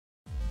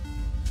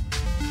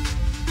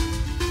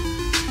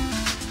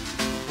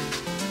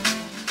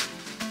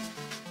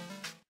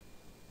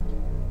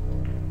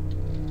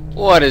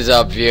What is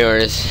up,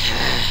 viewers?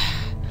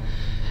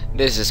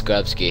 This is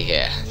Grubsky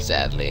here,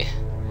 sadly.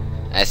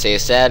 I say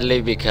sadly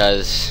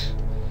because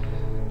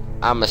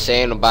I'm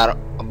ashamed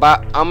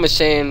I'm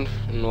ashamed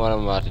in what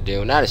I'm about to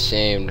do. Not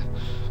ashamed,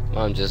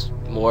 I'm just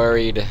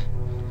worried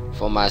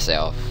for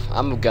myself.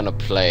 I'm gonna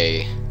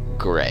play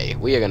Gray.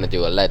 We are gonna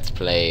do a let's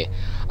play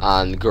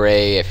on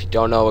Gray. If you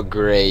don't know what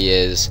Gray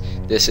is,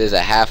 this is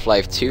a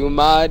Half-Life 2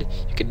 mod.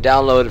 You can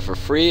download it for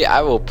free.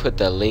 I will put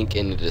the link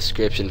in the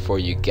description for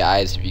you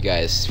guys if you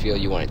guys feel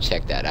you want to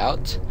check that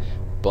out.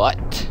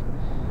 But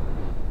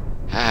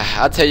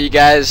I'll tell you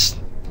guys,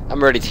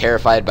 I'm already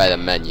terrified by the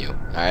menu.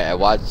 Alright, I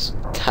watched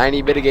a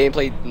tiny bit of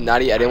gameplay. I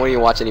didn't want to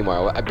even watch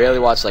anymore. I barely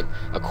watched like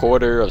a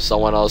quarter of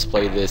someone else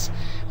play this.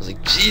 I was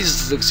like, Jesus,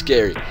 this looks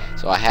scary.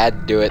 So I had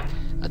to do it.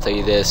 I'll tell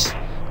you this,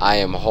 I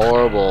am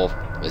horrible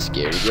with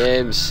scary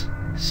games.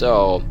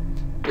 So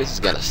this is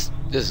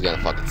gonna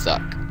fucking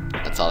suck.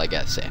 That's all I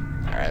gotta say.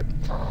 Alright.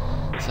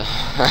 So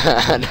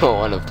I don't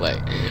want to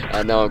play.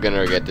 I know I'm gonna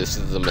regret this.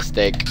 This is a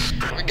mistake.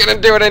 We're gonna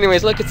do it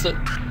anyways. Look, it's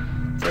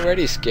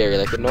already scary.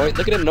 Like the noise.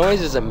 Look at the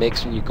noises it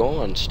makes when you go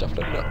on stuff.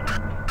 Look at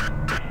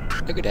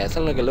that. It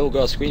sounds like a little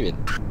girl screaming.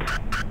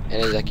 And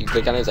it's like you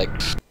click on it. It's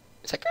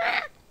like.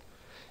 Ah!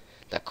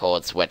 The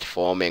cold sweat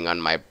forming on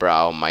my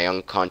brow, my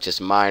unconscious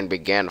mind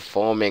began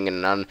forming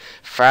an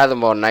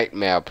unfathomable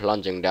nightmare,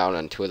 plunging down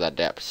into the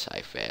depths.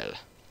 I fell.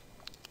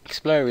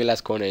 Explore every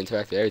last corner,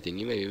 interact with everything.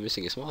 You may be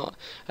missing a small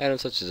item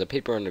such as a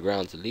paper on the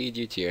ground to lead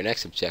you to your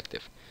next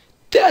objective.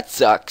 That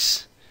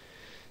sucks!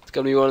 It's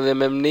gonna be one of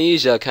them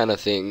amnesia kind of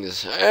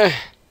things.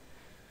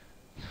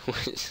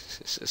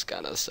 This is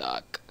gonna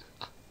suck.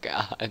 Oh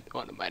God,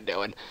 what am I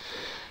doing?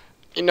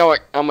 You know what?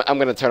 I'm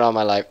gonna turn off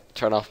my light.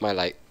 Turn off my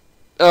light.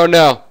 Oh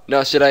no!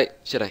 No, should I? I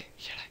don't know.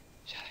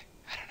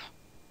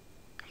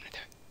 I'm gonna do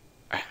it.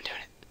 Alright, I'm doing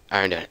it.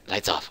 Alright, I'm doing it.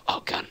 Lights off.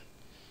 Oh, gun.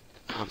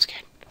 Oh, I'm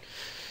scared.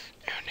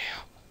 Oh no.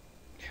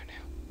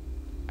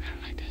 I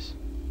don't like this.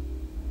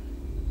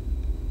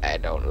 I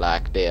don't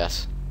like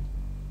this.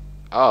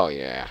 Oh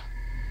yeah.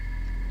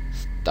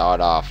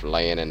 Start off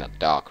laying in a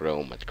dark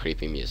room with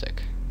creepy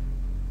music.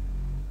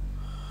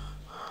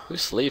 Who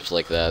sleeps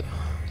like that?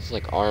 Just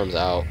like arms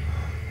out.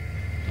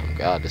 Oh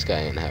God, this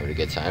guy ain't having a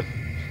good time.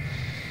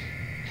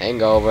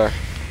 Hangover.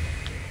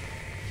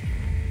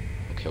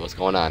 Okay, what's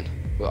going on?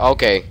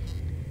 Okay,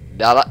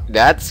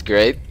 that's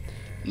great.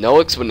 No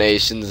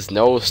explanations,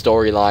 no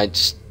storyline.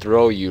 Just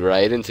throw you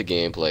right into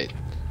gameplay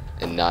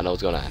and not know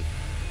what's going on.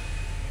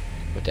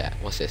 What that?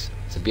 What's this?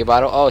 It's a beer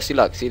bottle. Oh, see,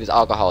 look, see, there's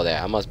alcohol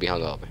there. I must be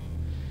hungover.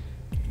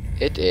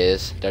 It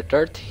is the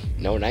 19th,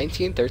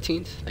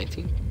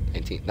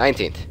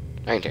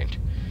 19th,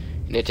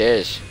 and it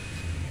is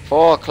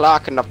 4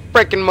 o'clock in the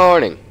freaking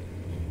morning.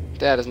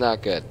 That is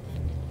not good.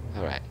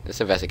 Alright, let's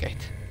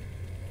investigate.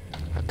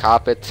 A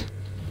carpet.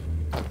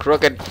 A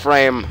crooked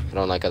frame. I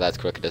don't like how that's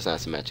crooked. It's not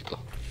symmetrical.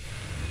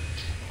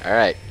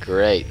 Alright,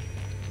 great.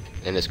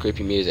 And there's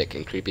creepy music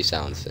and creepy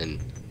sounds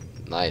and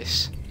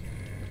nice.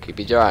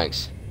 Creepy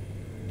drawings.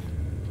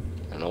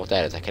 I don't know what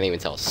that is. I can't even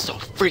tell. It's so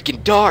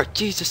freaking dark.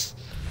 Jesus.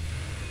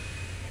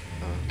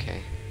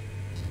 Okay.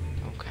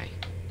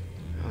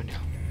 Oh no.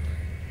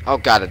 Oh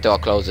God, the door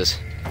closes.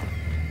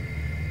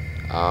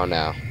 Oh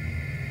no.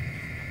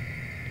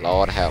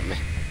 Lord help me.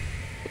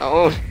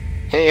 Oh,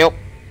 help.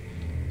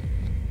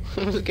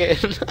 I'm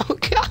scared. Oh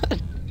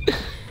God.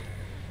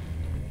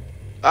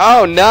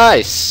 Oh,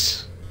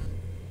 nice.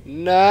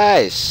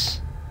 Nice.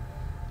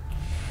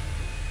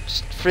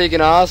 Just freaking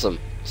awesome.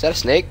 Is that a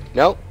snake?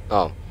 No.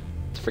 Oh,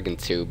 it's a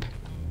freaking tube.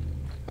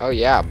 Oh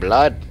yeah,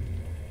 blood.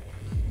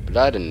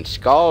 Blood and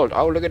skull.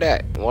 Oh, look at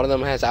that. One of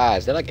them has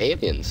eyes. They're like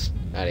aliens.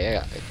 Oh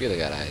yeah, I feel they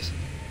got eyes.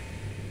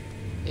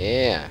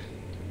 Yeah.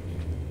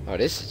 Oh,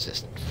 this is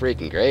just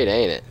freaking great,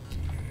 ain't it?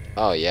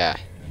 Oh yeah.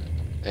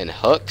 And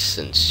hooks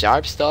and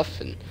sharp stuff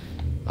and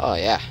oh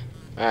yeah.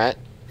 Alright.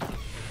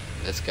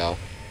 Let's go.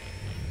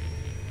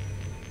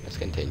 Let's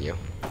continue.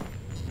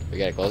 We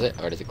gotta close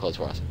it, or does it close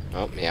for us?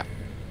 Oh yeah.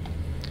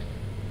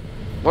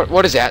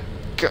 What is that?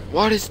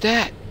 What is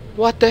that?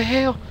 What the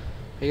hell?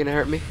 Are you gonna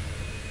hurt me?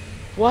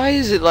 Why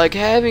is it like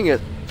having a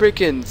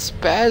freaking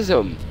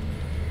spasm?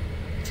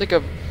 It's like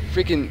a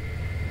freaking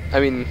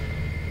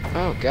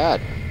oh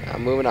God.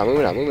 I'm moving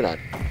on.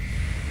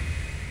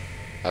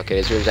 Okay,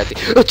 this room's empty.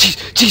 Oh,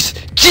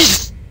 Jesus!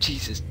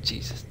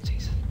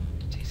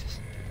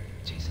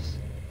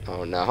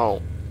 Oh,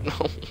 no.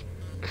 No.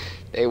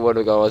 They would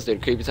have gone through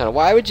the creepy tunnel.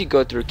 Why would you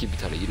go through a creepy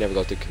tunnel? You never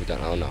go through a creepy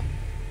tunnel. Oh, no.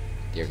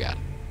 Dear God.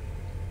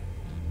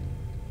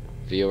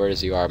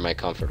 Viewers, you are my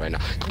comfort right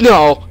now.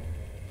 No!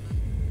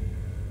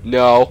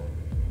 No.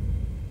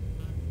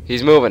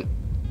 He's moving.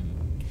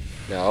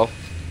 No.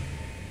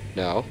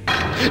 No.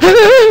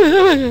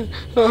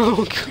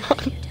 Oh,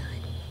 God.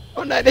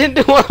 Oh, I didn't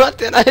do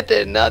nothing. I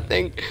did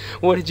nothing.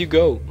 Where did you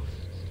go?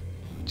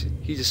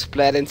 He just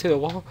splat into the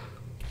wall.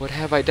 What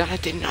have I done? I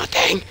did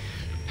nothing.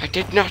 I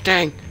did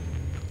nothing.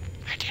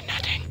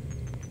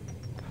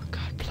 Oh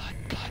God, blood.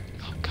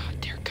 Oh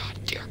God, dear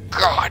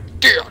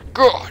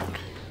God.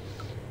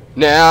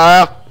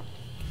 Now,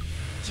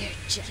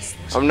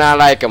 I'm not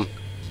like him.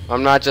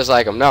 I'm not just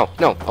like him. No,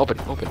 no, open,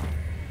 open.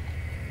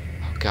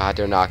 Oh God,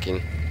 they're knocking.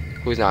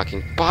 Who's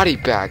knocking? Body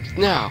bags,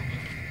 no.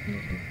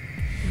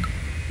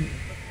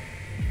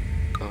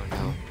 Oh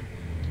no.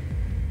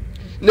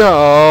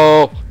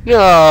 No,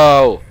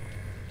 no,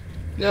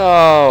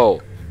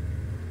 no,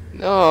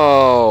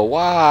 no.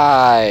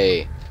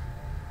 Why?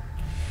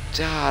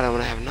 God, I'm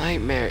gonna have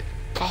nightmares.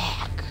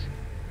 Fuck.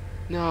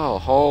 No,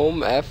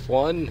 home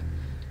F1.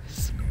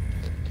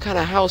 What kind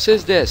of house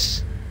is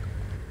this?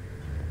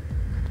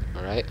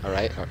 Alright,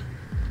 alright.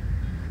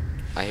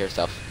 I hear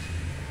stuff.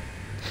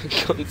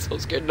 I'm so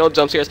scared. No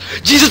jump scares.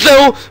 Jesus,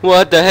 no!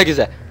 What the heck is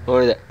that?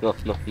 What is that? No,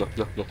 no, no,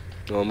 no, no.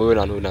 No, moving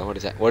on, moving on. What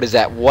is that? What is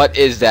that? What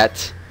is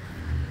that?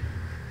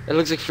 It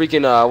looks like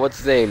freaking, what's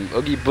his name?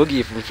 Oogie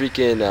Boogie from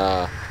freaking,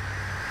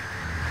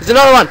 There's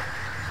another one!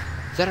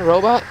 Is that a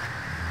robot?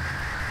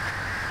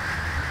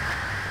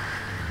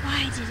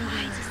 Why did he?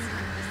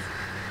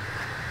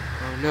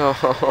 Oh no.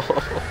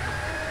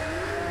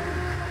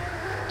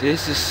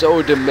 This is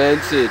so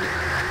demented.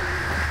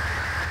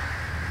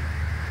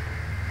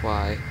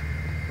 Why?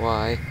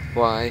 Why?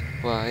 Why?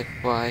 Why?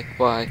 Why?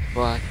 Why?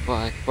 Why?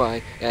 Why?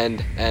 Why?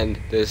 End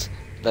this.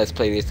 Let's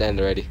play needs to end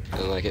already. I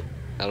don't like it.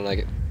 I don't like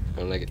it. I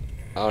don't like it.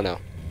 Oh no.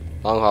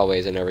 Long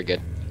hallways are never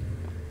good.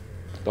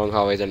 Long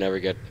hallways are never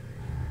good.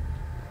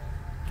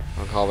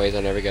 Long hallways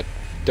are never good.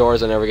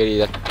 Doors are never good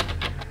either.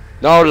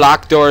 No,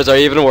 locked doors are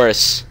even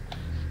worse.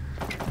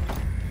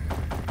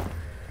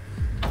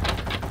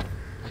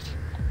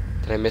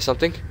 Did I miss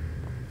something?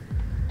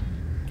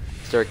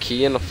 Is there a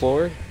key in the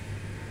floor?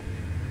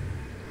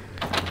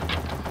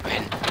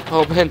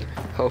 Open!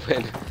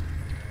 Open!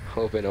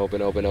 Open,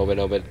 open, open, open,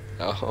 open.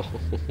 Oh,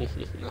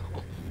 no.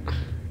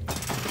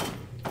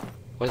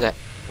 What is that?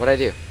 What did I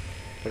do?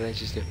 What did I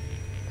just do?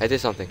 I did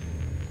something.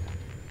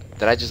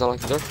 Did I just unlock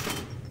the door?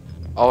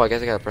 Oh, I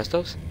guess I gotta press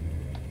those?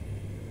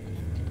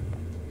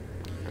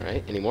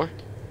 Alright, any more?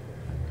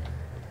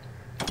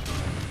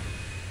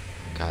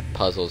 God,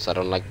 puzzles. I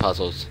don't like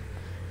puzzles.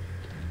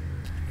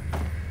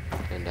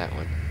 And that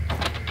one.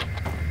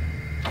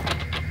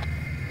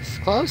 It's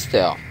closed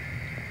still.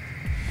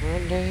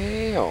 What the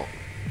hell?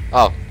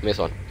 Oh, missed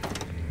one.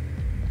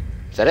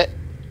 Is that it?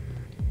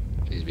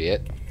 Please be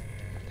it.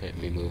 Let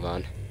me move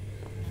on.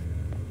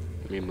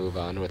 Let me move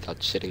on without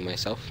shitting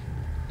myself.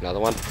 Another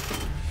one.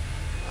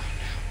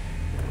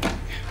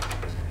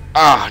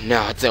 Oh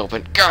no, it's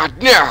open. God,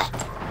 no!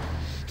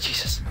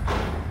 Jesus.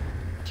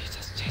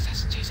 Jesus,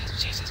 Jesus, Jesus,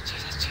 Jesus,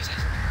 Jesus, Jesus.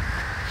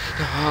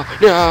 No,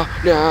 no,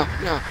 no,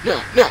 no,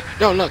 no, no.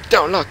 Don't look,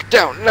 don't look,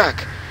 don't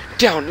look.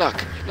 Don't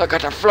look. Look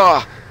at the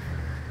floor.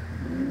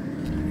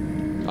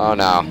 Oh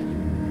no.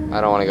 I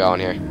don't want to go in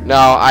here. No,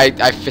 I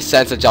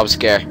sense a jump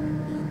scare.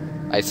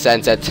 I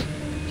sense it.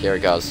 Here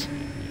it goes.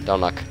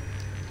 Don't look.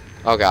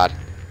 Oh god.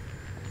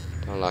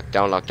 Don't look,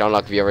 don't look, don't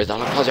look, viewers. Don't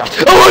look. Close your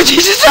eyes. Oh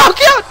Jesus! Oh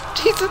god!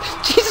 Jesus!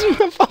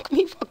 Jesus! Fuck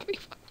me! Fuck me!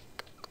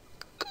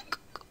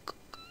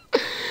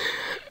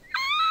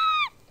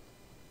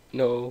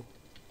 No.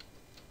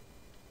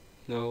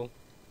 No.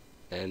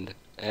 End.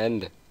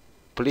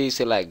 Please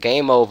select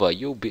game over.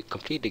 You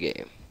complete the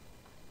game.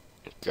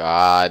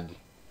 God.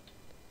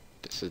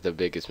 This is the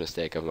biggest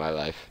mistake of my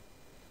life.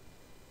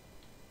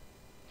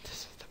 This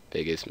is the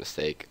biggest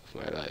mistake of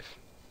my life.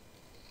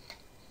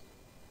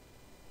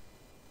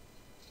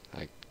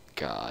 My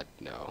God,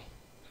 no.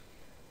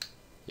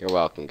 You're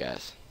welcome,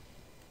 guys.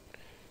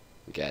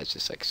 You guys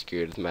just like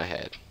screwed with my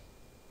head.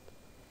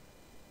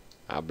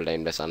 I'll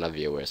blame this on the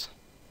viewers.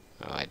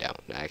 Oh, I don't.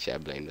 Actually, I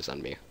blame this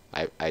on me.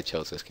 I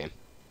chose this game.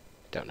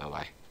 Don't know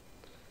why.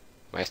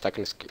 Am I stuck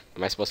in this?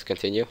 Am I supposed to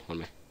continue? Or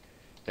am I?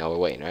 No, we're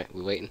waiting, right?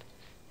 We're waiting.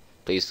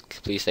 Please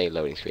say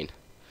loading screen.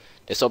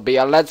 This will be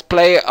a let's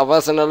play of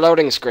us in a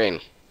loading screen.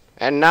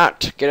 And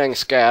not getting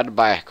scared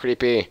by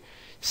creepy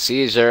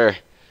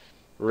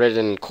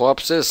seizure-ridden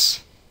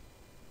corpses.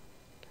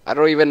 I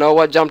don't even know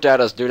what jumped at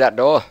us through that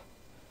door.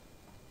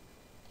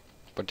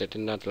 But I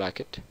did not like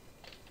it.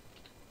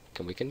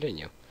 Can we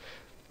continue?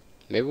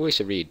 Maybe we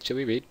should read. Should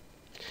we read?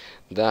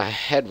 The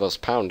head was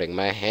pounding.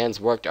 My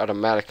hands worked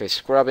automatically,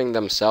 scrubbing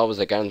themselves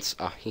against...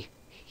 Oh,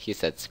 he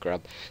said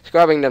scrub.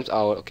 Scrubbing them...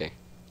 Oh, okay.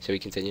 Should we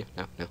continue?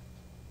 No, no.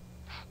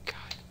 Oh,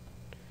 God.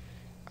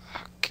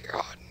 Oh,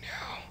 God,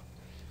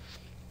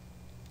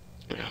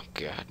 no. Oh,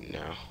 God,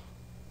 no.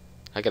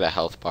 I got a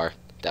health bar.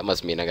 That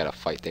must mean I gotta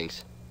fight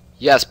things.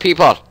 Yes,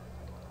 people!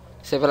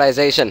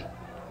 Civilization.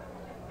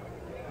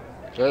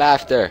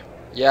 Laughter.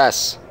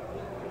 Yes.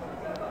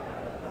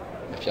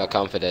 I feel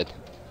confident.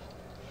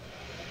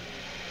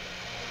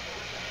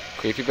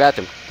 Creepy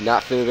bathroom.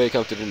 Not feeling very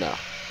comfortable now.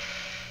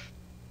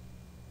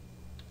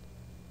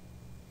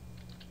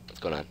 What's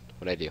going on?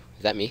 What did I do?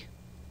 Is that me?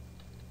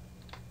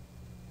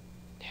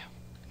 No.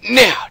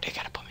 No! They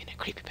gotta put me in a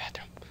creepy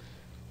bathroom.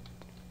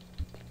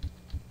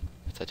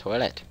 It's a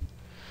toilet.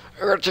 I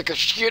gotta take a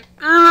shit.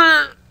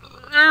 No.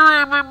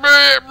 Alright.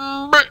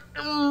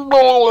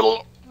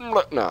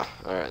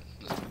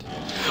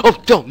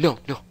 Oh, no, no,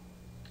 no.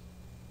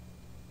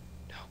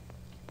 No.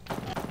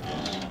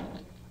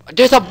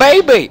 There's a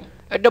baby!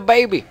 The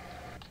baby!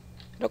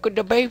 Look at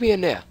the baby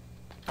in there.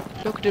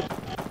 Look at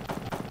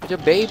there's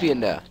a baby in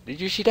there.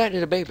 Did you see that?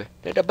 There's a baby.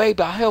 There's a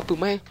baby. I'll help you,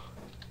 man.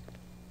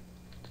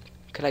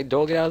 Can I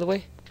dog it out of the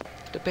way?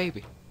 The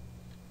baby.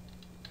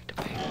 The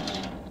baby.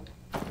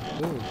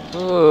 Move.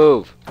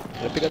 Move.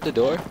 Can I pick up the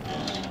door?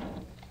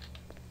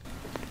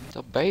 It's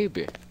a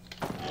baby.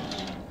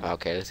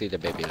 Okay, let's see the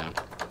baby now.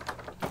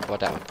 What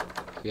that one?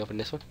 Can we open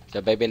this one? Is there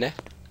a baby in there?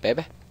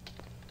 Baby?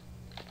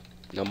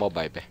 No more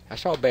baby. I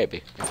saw a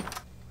baby.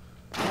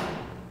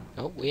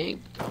 No, we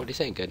ain't. Oh,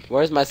 this ain't good.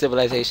 Where's my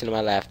civilization and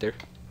my laughter?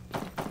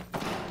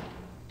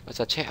 What's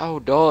a chair? Oh,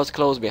 doors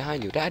closed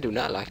behind you. I do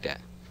not like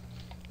that.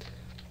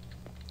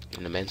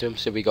 In the men's room,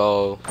 should we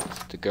go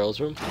to the girls'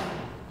 room?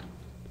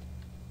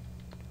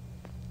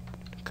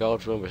 The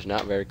girls' room was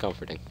not very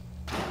comforting.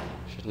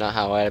 It's not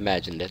how I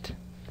imagined it.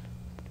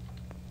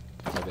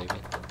 Is that baby?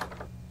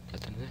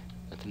 Nothing there?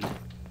 Nothing there?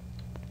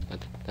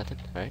 Nothing? Nothing?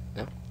 Alright,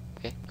 no?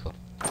 Okay, cool.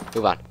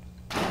 Move on.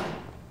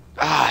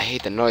 Ah, I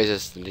hate the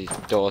noises and these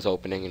doors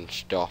opening and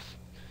stuff.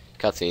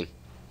 Cutscene.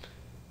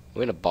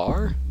 We're in a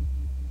bar?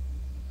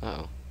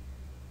 Uh-oh.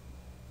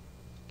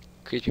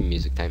 Creepy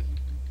music time.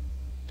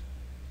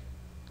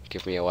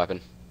 Give me a weapon.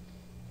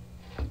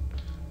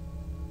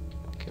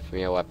 Give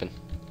me a weapon.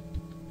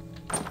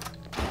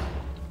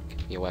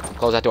 Give me a weapon.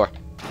 Close that door.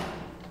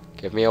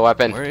 Give me a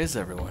weapon. Where is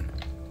everyone?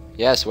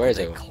 Yes, where is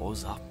Did they everyone?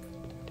 close up?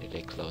 Did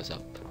they close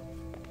up?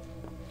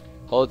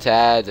 Hold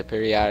tabs to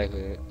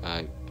periodically.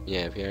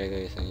 Yeah,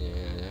 periodically.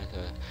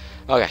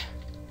 Okay.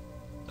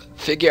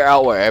 Figure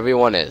out where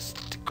everyone is.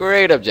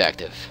 Great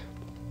objective.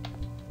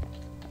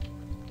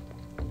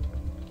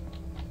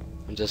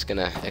 I'm just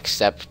gonna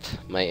accept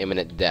my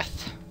imminent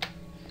death.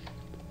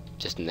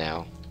 Just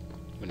now.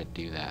 I'm gonna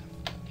do that.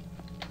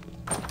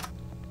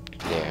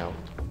 Now.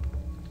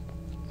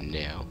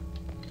 No.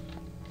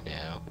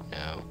 No.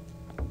 No.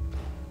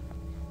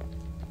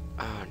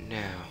 Oh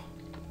no.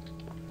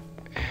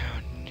 Oh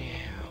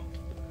no.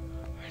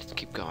 Alright, let's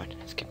keep going.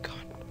 Let's keep going.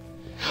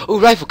 Oh,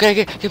 rifle! Can I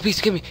get?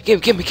 Please give me!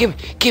 Give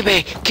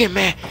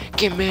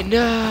me!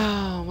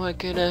 No! Why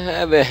can't I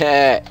have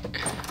it?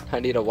 I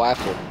need a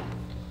rifle.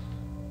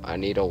 I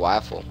need a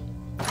rifle.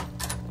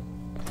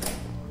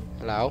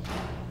 Hello?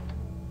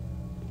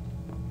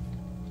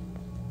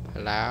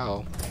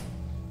 Hello?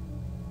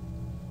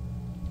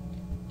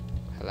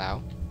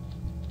 Hello?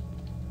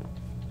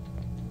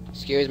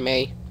 Excuse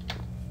me.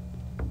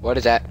 What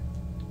is that?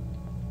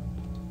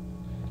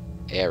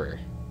 Error.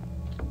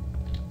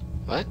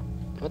 What?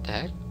 What the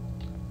heck?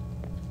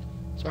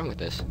 What's wrong with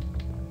this?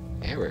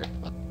 Error.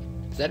 What?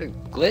 Is that a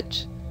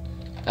glitch?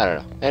 I don't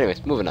know.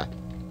 Anyways, moving on.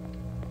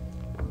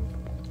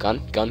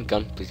 Gun, gun,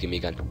 gun. Please give me a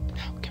gun.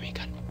 No, give me a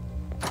gun.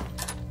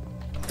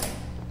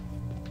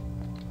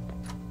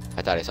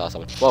 I thought I saw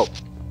someone. Whoa.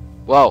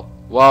 Whoa.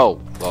 Whoa.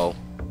 Whoa.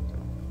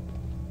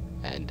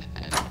 And.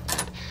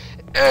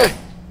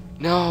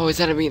 No, is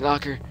that a meat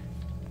locker?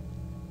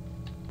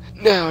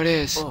 No, it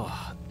is.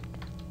 Oh,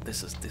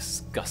 this is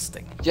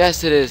disgusting.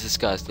 Yes, it is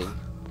disgusting.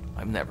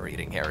 I'm never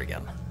eating here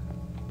again.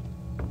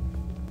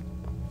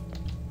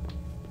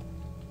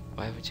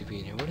 Why would you be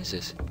in here? What is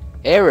this?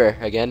 Error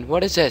again.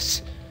 What is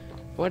this?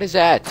 What is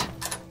that?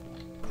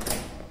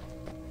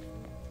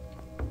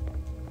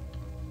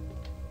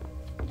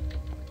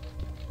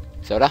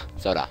 Soda?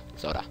 Soda.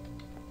 Soda.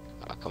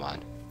 Oh, come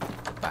on.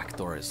 Back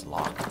door is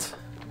locked.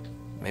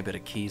 Maybe the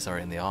keys are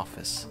in the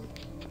office.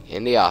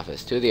 In the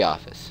office. To the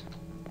office.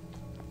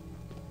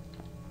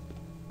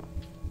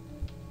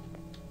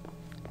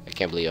 I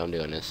can't believe I'm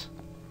doing this.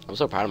 I'm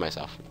so proud of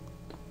myself.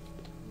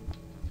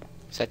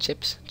 Is that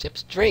chips?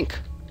 Chips? Drink!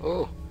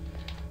 Ooh.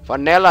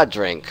 Vanilla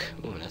drink.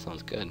 Ooh, that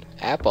sounds good.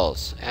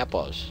 Apples.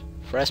 Apples.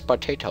 Fresh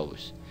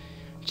potatoes.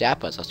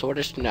 Jappas.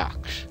 Assorted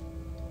snacks.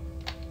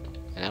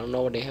 And I don't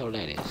know what the hell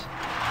that is.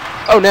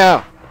 Oh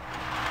no!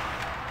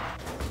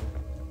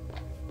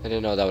 I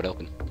didn't know that would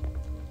open.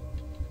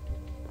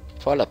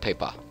 Toilet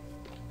paper.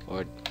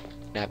 Or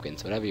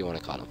napkins. Whatever you want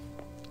to call them.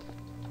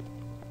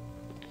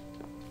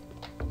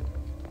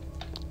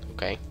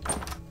 Okay.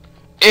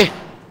 Eh!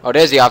 Oh,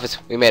 there's the office.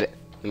 We made it.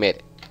 We made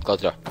it. Close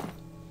the door.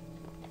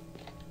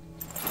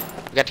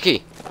 We got the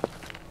key.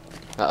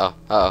 Uh-oh.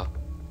 Uh-oh.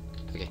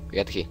 Okay, we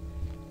got the key.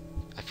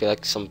 I feel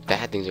like some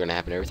bad things are gonna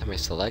happen every time I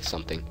select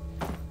something.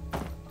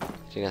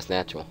 I think that's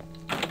natural.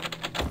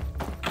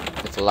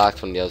 It's locked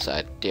from the other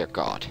side. Dear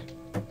God.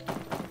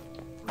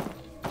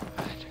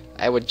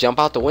 I would jump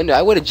out the window.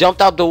 I would have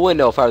jumped out the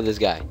window if I were this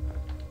guy.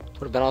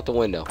 Would have been out the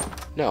window.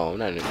 No, I'm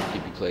not in a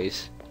creepy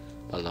place.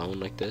 Alone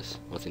like this.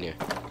 What's in here?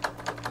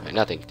 Alright,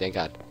 nothing. Thank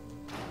God.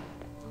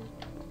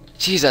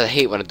 Jeez, I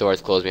hate when a door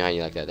is closed behind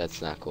you like that.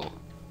 That's not cool.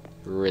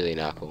 Really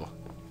not cool.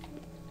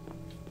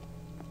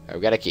 Alright,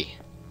 we got a key.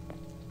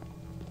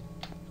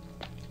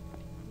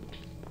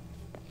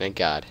 Thank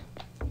God.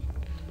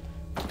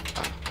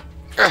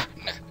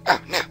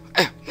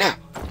 No.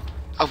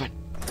 Open.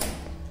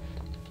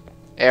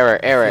 Error.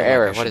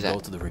 What is that? Go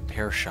to the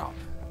repair shop.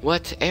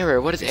 What?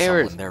 Error? What is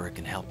error? Someone there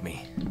can help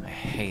me. I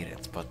hate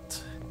it,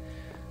 but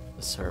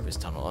the service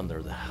tunnel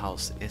under the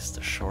house is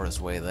the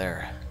shortest way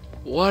there.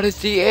 What is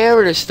the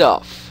error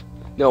stuff?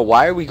 No,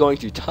 why are we going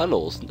through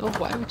tunnels? No,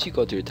 why would you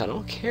go through a tunnel? I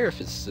don't care if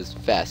it's the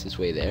fastest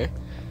way there.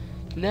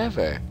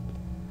 Never.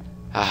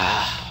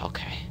 Ah,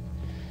 okay.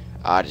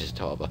 Just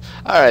horrible.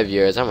 Alright,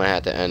 viewers, I'm gonna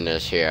have to end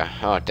this here.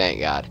 Oh,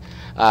 thank God.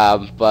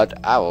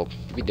 But I will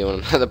be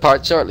doing another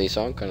part shortly,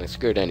 so I'm kinda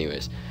screwed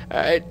anyways.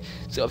 Alright,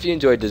 so if you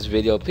enjoyed this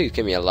video, please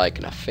give me a like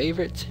and a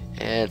favorite,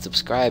 and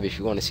subscribe if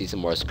you want to see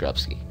some more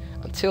Skrupski.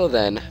 Until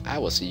then, I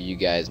will see you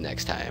guys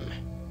next time.